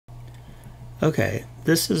Okay,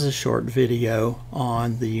 this is a short video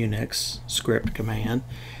on the UNIX script command,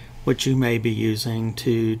 which you may be using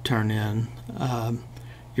to turn in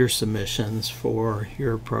your submissions for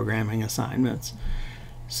your programming assignments.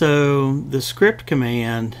 So the script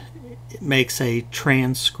command makes a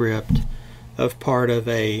transcript of part of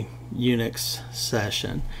a UNIX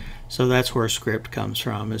session. So that's where script comes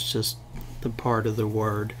from. It's just the part of the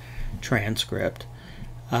word transcript.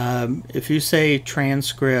 If you say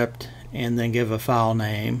transcript and then give a file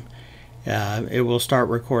name, it will start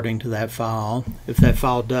recording to that file. If that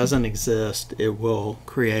file doesn't exist, it will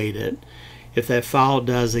create it. If that file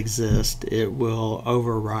does exist, it will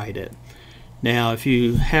overwrite it. Now, if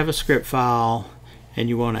you have a script file and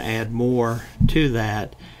you want to add more to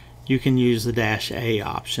that, you can use the -A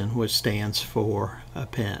option, which stands for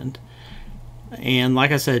append. And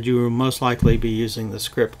like I said, you will most likely be using the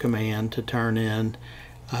script command to turn in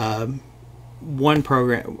one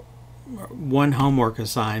homework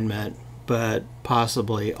assignment, but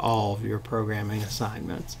possibly all of your programming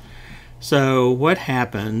assignments. So what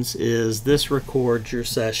happens is this records your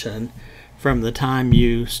session from the time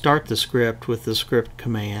you start the script with the script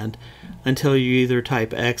command until you either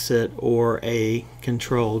type exit or a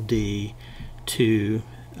Control-D to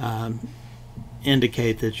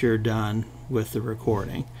indicate that you're done with the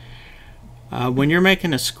recording. When you're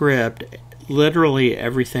making a script, literally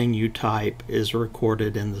everything you type is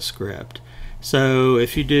recorded in the script. So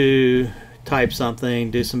if you type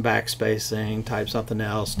something, do some backspacing, type something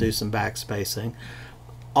else, do some backspacing,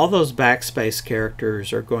 all those backspace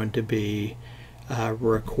characters are going to be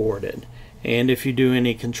recorded. And if you do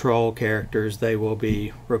any control characters, they will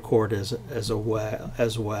be recorded as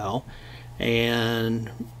well. And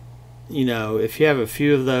you know, if you have a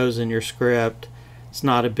few of those in your script, it's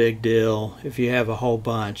not a big deal. If you have a whole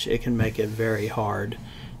bunch, it can make it very hard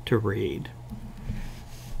to read.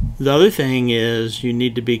 The other thing is you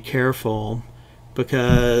need to be careful,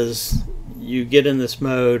 because you get in this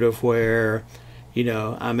mode of where, you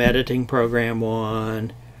know, I'm editing program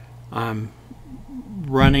 1, I'm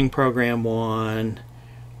running program 1,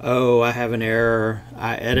 oh, I have an error,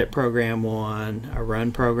 I edit program 1, I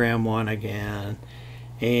run program 1 again,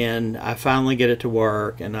 and I finally get it to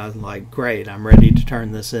work, and I'm like, great, I'm ready to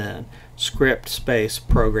turn this in. Script space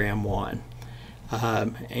program 1.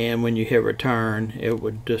 And when you hit return, it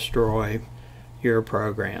would destroy your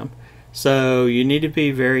program. So you need to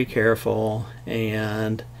be very careful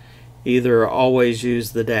and either always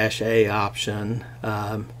use the -A option,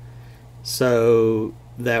 so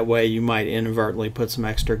that way you might inadvertently put some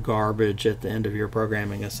extra garbage at the end of your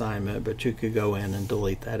programming assignment, but you could go in and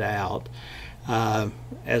delete that out,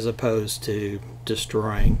 as opposed to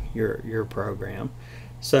destroying your program.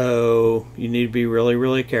 So you need to be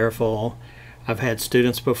really careful. I've had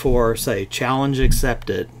students before say, challenge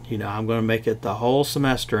accepted. You know, I'm going to make it the whole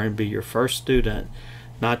semester and be your first student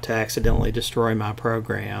not to accidentally destroy my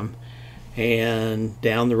program. And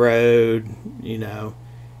down the road, you know,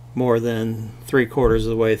 more than 3/4 of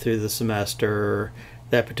the way through the semester,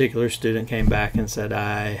 that particular student came back and said,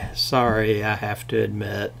 sorry, I have to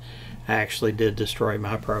admit, I actually did destroy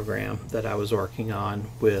my program that I was working on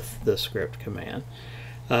with the script command.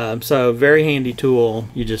 So very handy tool.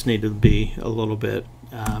 You just need to be a little bit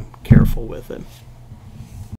careful with it.